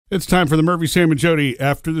It's time for the Murphy, Sam, and Jody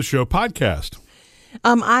After the Show podcast.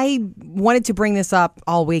 I wanted to bring this up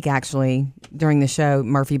all week, actually, during the show,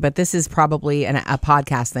 Murphy, but this is probably a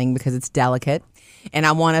podcast thing because it's delicate, and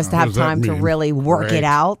I want us to have time to really work it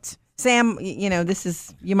out. Sam, you know,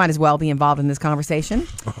 you might as well be involved in this conversation.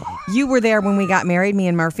 You were there when we got married, me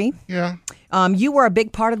and Murphy. Yeah. You were a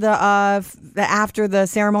big part of the after the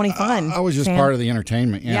ceremony fun. I was just Sam. Part of the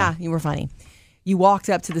entertainment. Yeah, you were funny. You walked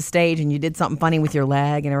up to the stage and you did something funny with your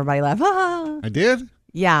leg, and everybody laughed. Ah. I did?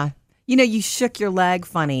 Yeah. You know, you shook your leg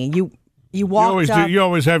funny. You walked up. You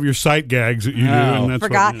always have your sight gags that you do. And that's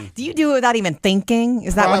Forgot. Do you do it without even thinking?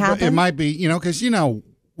 Is that what happened? It might be, because,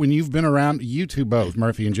 when you've been around, you two both,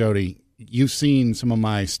 Murphy and Jody, you've seen some of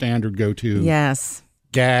my standard go-to gags,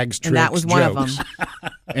 tricks, and that was one jokes. of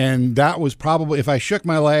them. And that was probably, if I shook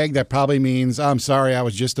my leg, that probably means, I'm sorry, I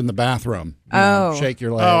was just in the bathroom. Shake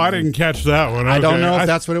your leg. Oh, I didn't catch that one. Okay. I don't know if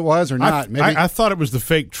that's what it was or not. Maybe I thought it was the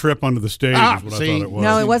fake trip onto the stage is what I thought it was.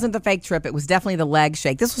 No, it wasn't the fake trip. It was definitely the leg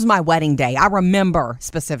shake. This was my wedding day. I remember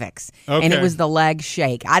specifics. Okay. And it was the leg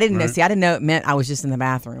shake. I didn't know. See, I didn't know it meant I was just in the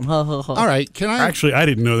bathroom. All right. Actually, I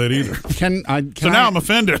didn't know that either. Now I'm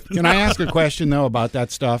offended. Can I ask a question, though, about that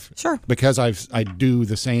stuff? Sure. Because I do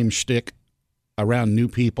the same shtick around new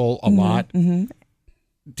people a lot. Mm-hmm.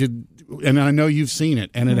 And I know you've seen it,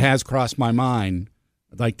 and it has crossed my mind.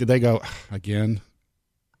 Like, did they go, again?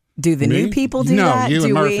 Do the new people do that? No, you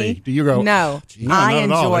and Murphy. Do you go? No, I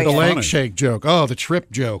enjoy the it. leg shake joke. Oh, the trip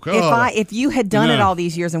joke. If you had done it all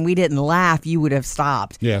these years and we didn't laugh, you would have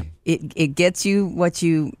stopped. Yeah. It gets you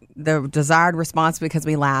the desired response because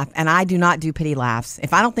we laugh, and I do not do pity laughs.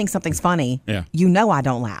 If I don't think something's funny, I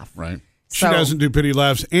don't laugh. Right. She doesn't do pity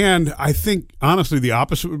laughs, and I think, honestly, the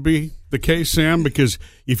opposite would be the case, Sam, because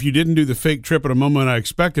if you didn't do the fake trip at a moment I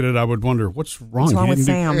expected it, I would wonder, what's wrong? What's wrong with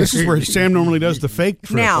Sam? This is where Sam normally does the fake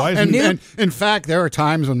trip. Now, Why and in fact, there are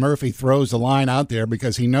times when Murphy throws the line out there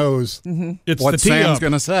because he knows what Sam's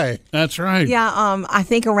going to say. That's right. Yeah, I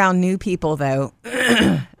think around new people, though,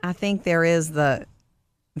 I think there is the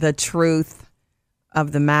truth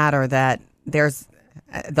of the matter that there's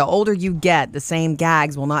the older you get, the same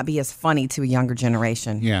gags will not be as funny to a younger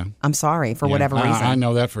generation. Yeah. I'm sorry, for whatever reason. I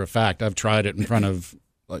know that for a fact. I've tried it in front of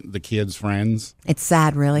the kids' friends. It's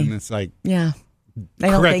sad, really. And it's like, they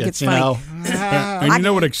don't think it's funny. And you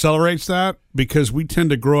know what accelerates that? Because we tend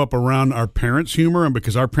to grow up around our parents' humor, and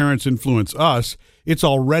because our parents influence us, it's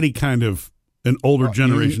already kind of an older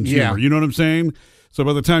generation's humor. You know what I'm saying? So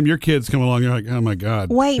by the time your kids come along, you're like, oh, my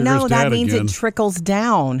God. Wait, no, that means it trickles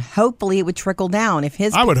down. Hopefully it would trickle down.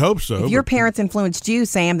 I would hope so. If your parents influenced you,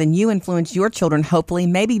 Sam, then you influence your children, hopefully.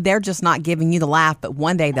 Maybe they're just not giving you the laugh, but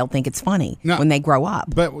one day they'll think it's funny when they grow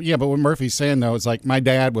up. But what Murphy's saying, though, it's like my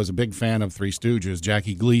dad was a big fan of Three Stooges,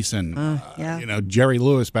 Jackie Gleason, Jerry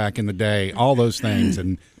Lewis back in the day, all those things.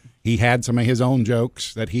 And he had some of his own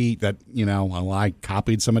jokes that I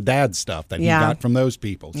copied some of Dad's stuff that he got from those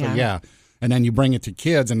people. So, And then you bring it to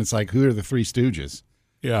kids, and it's like, who are the Three Stooges?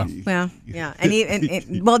 Yeah. Well, yeah. And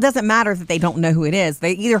it doesn't matter that they don't know who it is.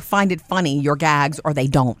 They either find it funny, your gags, or they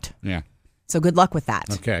don't. Yeah. So good luck with that.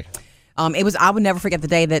 Okay. I would never forget the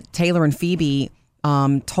day that Taylor and Phoebe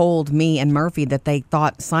told me and Murphy that they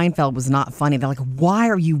thought Seinfeld was not funny. They're like, why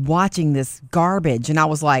are you watching this garbage? And I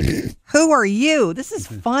was like, who are you? This is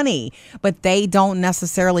funny. But they don't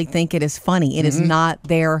necessarily think it is funny. It is not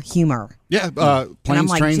their humor. Yeah,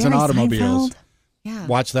 Planes, Trains, and Automobiles. Seinfeld? Yeah.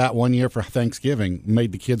 Watched that one year for Thanksgiving.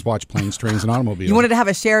 Made the kids watch Planes, Trains, and Automobiles. You wanted to have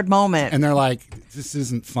a shared moment. And they're like, this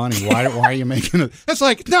isn't funny. Why are you making it? That's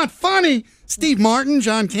like, not funny. Steve Martin,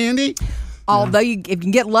 John Candy. Although if you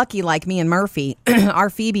can get lucky like me and Murphy, our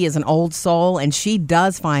Phoebe is an old soul, and she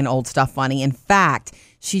does find old stuff funny. In fact,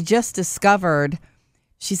 she just discovered,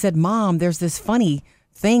 she said, Mom, there's this funny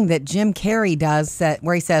thing that Jim Carrey does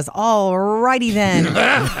where he says, all righty then.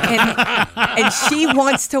 and she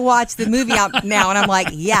wants to watch the movie out now. And I'm like,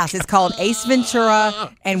 yes, it's called Ace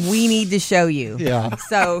Ventura, and we need to show you. Yeah.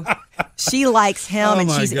 So she likes him,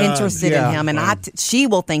 and she's interested in him, and she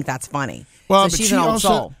will think that's funny. Well, so she's an old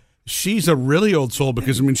soul. She's a really old soul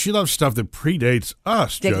because, she loves stuff that predates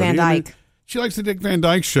us, Dick Jody. Van Dyke. She likes the Dick Van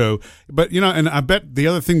Dyke Show. But, and I bet the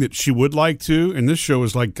other thing that she would like to, and this show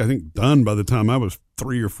was I think done by the time I was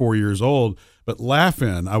 3 or 4 years old, but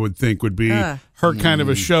Laugh-In, I would think, would be her kind of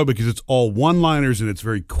a show because it's all one-liners and it's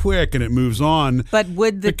very quick and it moves on. But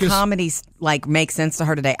would the comedies make sense to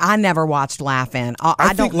her today? I never watched Laugh-In.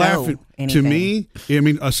 I don't know anything. To me,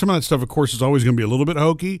 some of that stuff, of course, is always going to be a little bit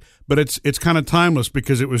hokey, but it's kind of timeless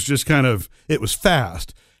because it was just it was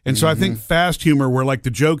fast. And so I think fast humor where the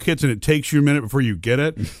joke hits and it takes you a minute before you get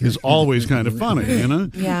it is always kind of funny,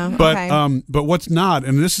 Yeah. But what's not,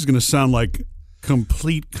 and this is going to sound like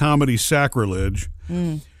complete comedy sacrilege.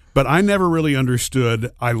 But I never really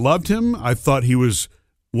understood. I loved him. I thought he was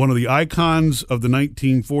one of the icons of the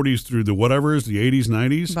 1940s through the whatevers, the 80s,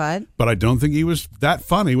 90s. But I don't think he was that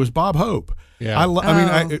funny. Was Bob Hope. Yeah.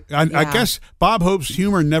 I guess Bob Hope's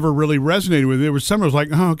humor never really resonated with me. There was some was like,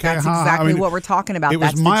 oh, okay. That's exactly what we're talking about. It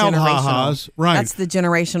was mild ha-has. Right. That's the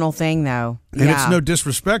generational thing, though. And it's no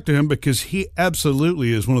disrespect to him because he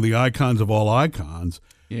absolutely is one of the icons of all icons.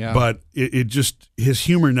 Yeah. But it just, his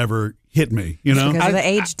humor never hit me, you know? Because of the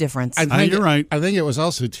age difference. You're right. I think it was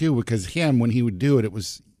also, too, because him, when he would do it,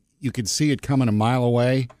 you could see it coming a mile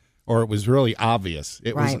away, or it was really obvious.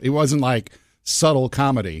 It wasn't like subtle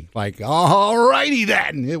comedy, like, all righty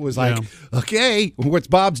then. It was like, okay, what's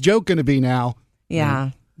Bob's joke going to be now?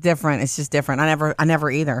 Yeah, different. It's just different. I never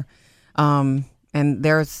either. And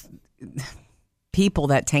there's people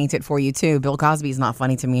that taint it for you too. Bill Cosby's not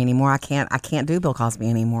funny to me anymore. I can't do Bill Cosby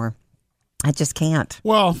anymore. I just can't.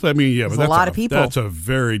 Well, I mean, yeah, there's but that's a lot of people. That's a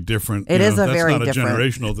very different. It is a very different. That's not a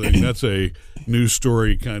generational thing. That's a news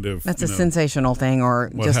story kind of. That's a sensational thing, or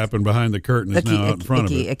what just happened behind the curtain is now out in front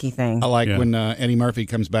of it. Icky thing. I like when Eddie Murphy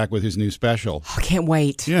comes back with his new special. I can't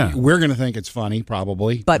wait. Yeah, we're going to think it's funny,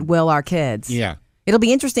 probably. But will our kids? Yeah. It'll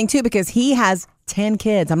be interesting, too, because he has 10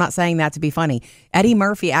 kids. I'm not saying that to be funny. Eddie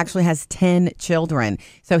Murphy actually has 10 children.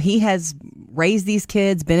 So he has raised these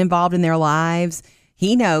kids, been involved in their lives.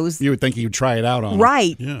 He knows. You would think he would try it out on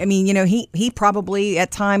right. them. Yeah. I mean, he probably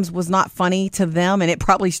at times was not funny to them, and it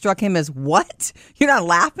probably struck him as, what? You're not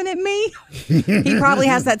laughing at me? He probably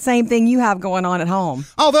has that same thing you have going on at home.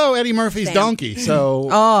 Although Eddie Murphy's Donkey,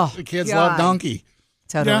 so the kids love Donkey.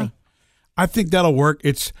 Totally. Yeah. I think that'll work.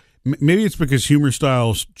 Maybe it's because humor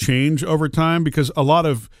styles change over time, because a lot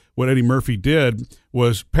of what Eddie Murphy did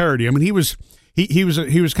was parody. I mean, he was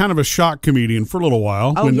kind of a shock comedian for a little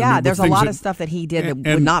while. Oh, there's a lot of stuff that he did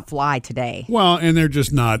that would not fly today. Well, and they're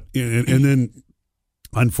just not. And then,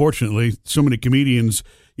 unfortunately, so many comedians,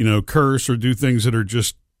 curse or do things that are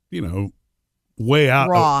just, way out.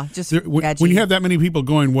 Raw, just when you have that many people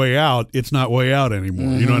going way out, it's not way out anymore.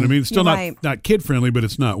 Mm-hmm. You know what I mean? It's still not kid friendly, but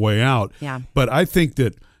it's not way out. Yeah. But I think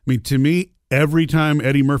that, to me, every time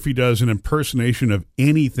Eddie Murphy does an impersonation of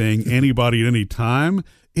anything, anybody at any time,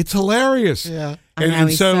 it's hilarious. Yeah. And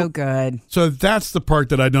he's so good. So that's the part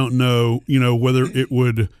that I don't know, whether it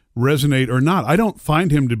would resonate or not. I don't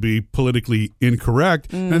find him to be politically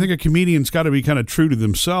incorrect. And I think a comedian's got to be kind of true to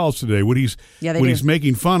themselves today. What he's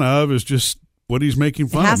making fun of is just what he's making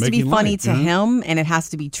fun of. It has to be funny to him, and it has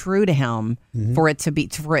to be true to him for it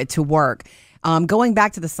to work. Going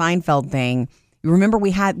back to the Seinfeld thing, remember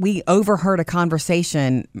we overheard a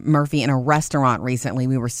conversation, Murphy, in a restaurant recently.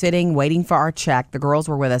 We were sitting waiting for our check. The girls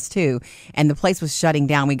were with us too, and the place was shutting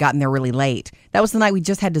down. We got in there really late. That was the night we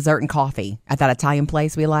just had dessert and coffee at that Italian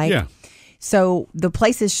place we like. Yeah. So the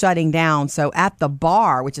place is shutting down. So at the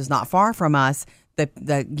bar, which is not far from us,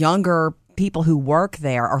 the younger people who work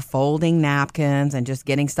there are folding napkins and just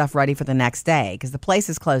getting stuff ready for the next day because the place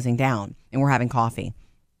is closing down and we're having coffee.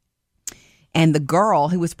 And the girl,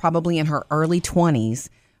 who was probably in her early 20s,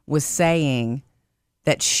 was saying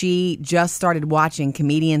that she just started watching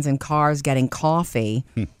comedians in cars getting coffee,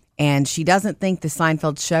 and she doesn't think the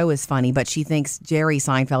Seinfeld show is funny, but she thinks Jerry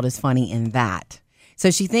Seinfeld is funny in that.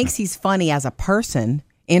 So she thinks he's funny as a person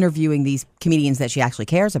interviewing these comedians that she actually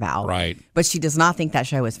cares about. Right. But she does not think that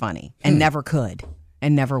show is funny and never could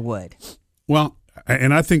and never would. Well,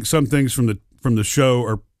 and I think some things from the show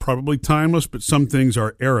are probably timeless, but some things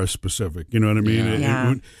are era specific. You know what I mean?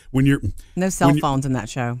 Yeah. When you're no cell phones in that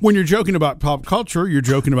show. When you're joking about pop culture, you're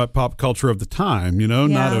joking about pop culture of the time,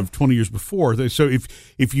 not of 20 years before. So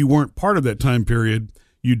if you weren't part of that time period,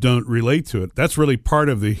 you don't relate to it. That's really part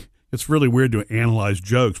of it's really weird to analyze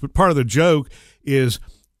jokes, but part of the joke is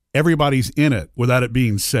everybody's in it without it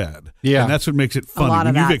being said. Yeah. And that's what makes it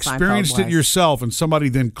funny. When you've experienced it yourself and somebody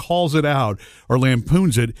then calls it out or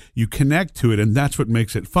lampoons it, you connect to it, and that's what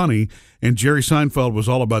makes it funny. And Jerry Seinfeld was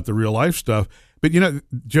all about the real life stuff. But,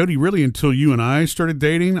 Jody, really until you and I started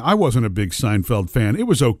dating, I wasn't a big Seinfeld fan. It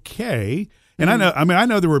was okay. And I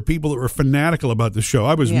know there were people that were fanatical about the show.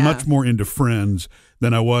 I was much more into Friends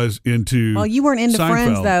than I was into Well, you weren't into Seinfeld.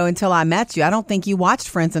 Friends, though, until I met you. I don't think you watched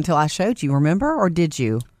Friends until I showed you, remember? Or did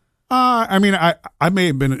you? I may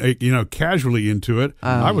have been, casually into it.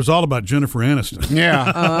 I was all about Jennifer Aniston.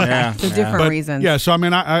 Yeah. For different reasons. Yeah. So,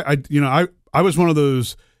 I was one of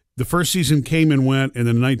those, the first season came and went, and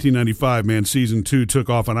then 1995, season 2 took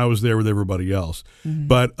off, and I was there with everybody else. Mm-hmm.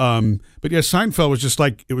 But yeah, Seinfeld was just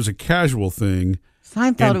like, it was a casual thing.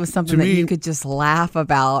 Seinfeld was something that you could just laugh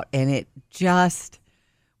about, and it just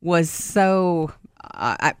was so,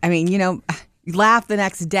 You laugh the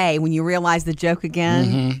next day when you realize the joke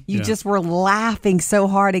again. You just were laughing so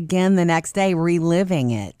hard again the next day,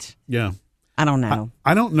 reliving it. Yeah. I don't know.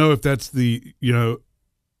 I don't know if that's the,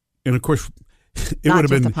 and of course, it Not would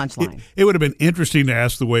have just been a punchline. It would have been interesting to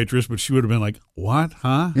ask the waitress, but she would have been like, "What?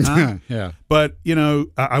 Huh?" Yeah. But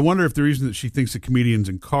I wonder if the reason that she thinks that comedians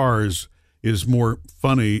in cars is more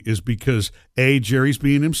funny is because Jerry's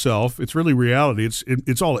being himself. It's really reality.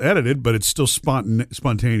 It's all edited, but it's still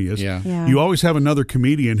spontaneous. Yeah. You always have another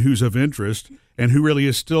comedian who's of interest and who really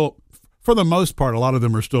is still, for the most part, a lot of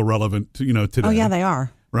them are still relevant to today. Oh yeah, they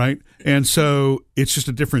are. Right, and so it's just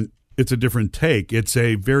a different take. It's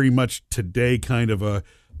a very much today kind of a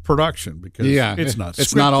production because it's not scripted.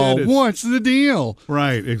 It's not all what's the deal,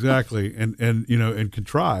 right? Exactly, and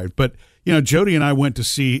contrived. But Jody and I went to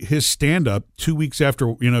see his stand up 2 weeks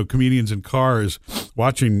after Comedians in Cars,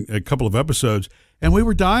 watching a couple of episodes, and we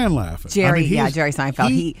were dying laughing. Jerry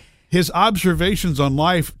Seinfeld. His observations on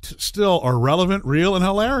life still are relevant, real, and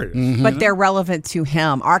hilarious. Mm-hmm. But they're relevant to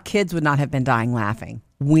him. Our kids would not have been dying laughing.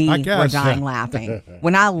 We were dying laughing.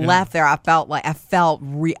 When I left there, I felt like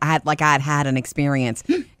I had an experience,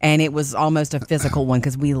 and it was almost a physical one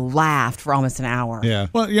because we laughed for almost an hour. Yeah.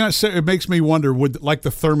 Well, so it makes me wonder, like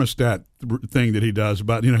the thermostat thing that he does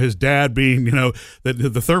about his dad being that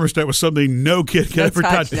the thermostat was something no kid could ever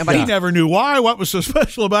touch. He never knew why, what was so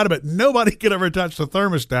special about it, but nobody could ever touch the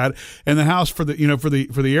thermostat in the house for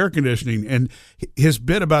the air conditioning. And his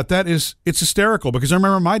bit about that it's hysterical because I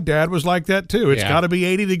remember my dad was like that too. It's got to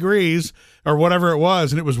be 80 degrees or whatever it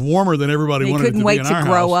was, and it was warmer than everybody wanted it to be in our house. He couldn't wait to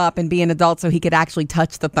grow up and be an adult so he could actually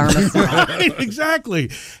touch the thermostat. Right, exactly.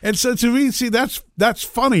 And so to me, see, that's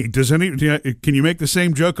funny. Can you make the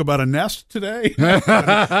same joke about a Nest today?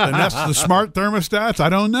 The Nest, the smart thermostats? I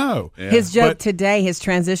don't know. Yeah. His joke today, his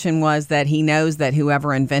transition was that he knows that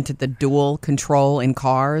whoever invented the dual control in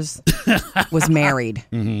cars was married.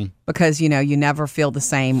 Mm-hmm. Because, you never feel the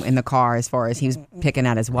same in the car as far as he was picking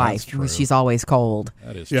at his wife. She's always cold.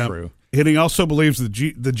 That is true. And he also believes the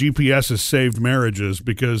GPS has saved marriages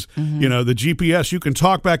because, the GPS, you can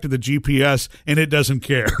talk back to the GPS and it doesn't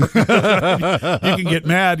care. You can get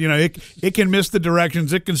mad. It can miss the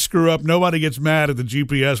directions. It can screw up. Nobody gets mad at the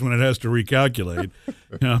GPS when it has to recalculate.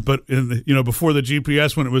 But, before the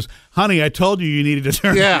GPS, when it was, honey, I told you needed to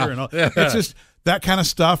turn here. And all. It's just... that kind of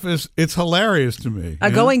stuff it's hilarious to me.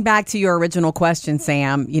 Going back to your original question,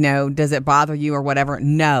 Sam, does it bother you or whatever?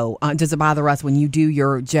 No. Does it bother us when you do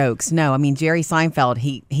your jokes? No. I mean, Jerry Seinfeld,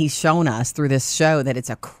 he's shown us through this show that it's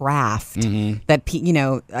a craft. Mm-hmm.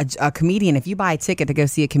 That, a comedian, if you buy a ticket to go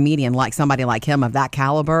see a comedian like somebody like him of that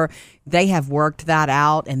caliber, they have worked that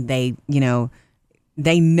out and they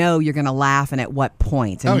know you're going to laugh and at what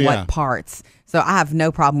point and what parts. So I have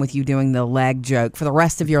no problem with you doing the leg joke for the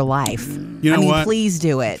rest of your life. What? Please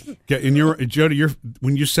do it. Yeah, and Jody,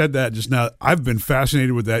 when you said that just now, I've been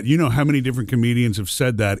fascinated with that. You know how many different comedians have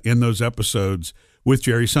said that in those episodes with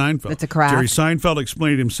Jerry Seinfeld. It's a craft. Jerry Seinfeld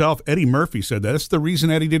explained it himself. Eddie Murphy said that. That's the reason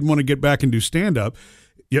Eddie didn't want to get back and do stand-up.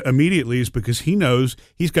 Immediately is because he knows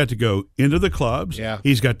he's got to go into the clubs. Yeah.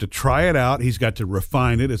 He's got to try it out. He's got to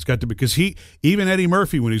refine it. It's got to because even Eddie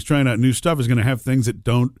Murphy, when he's trying out new stuff, is going to have things that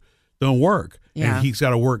don't work. Yeah. And he's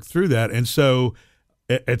got to work through that. And so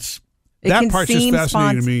that part's just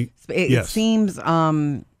fascinating to me. It seems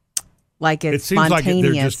like it's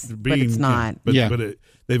spontaneous, but it's not. But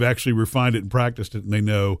they've actually refined it and practiced it, and they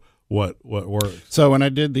know what works. So when I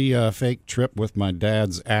did the fake trip with my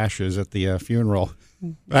dad's ashes at the funeral,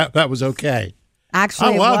 that was okay.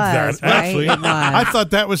 Actually, I loved that. Right? Actually, I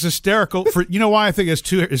thought that was hysterical. For why I think it's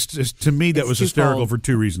to me that was hysterical for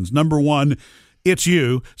two reasons. Number one, it's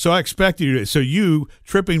you, so I expect you to. So you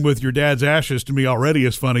tripping with your dad's ashes to me already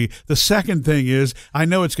is funny. The second thing is, I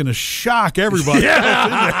know it's going to shock everybody.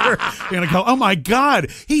 They're going to go, "Oh my God,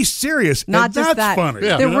 he's serious!" Not and just that's that. Funny.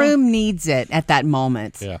 The room needs it at that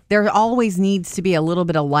moment. Yeah. There always needs to be a little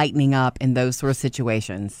bit of lightening up in those sort of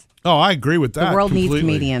situations. Oh, I agree with that. The world completely. Needs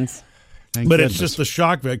comedians. It's just the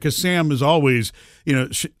shock value because Sam is always,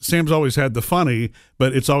 Sam's always had the funny,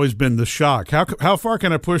 but it's always been the shock. How far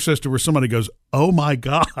can I push this to where somebody goes, "Oh my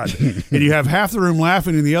God," and you have half the room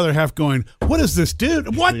laughing and the other half going, "What is this,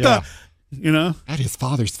 dude? What the?" At his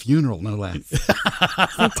father's funeral, no less.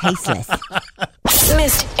 So tasteless.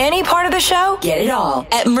 Missed any part of the show? Get it all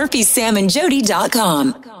at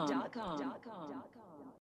murphysamandjody.com.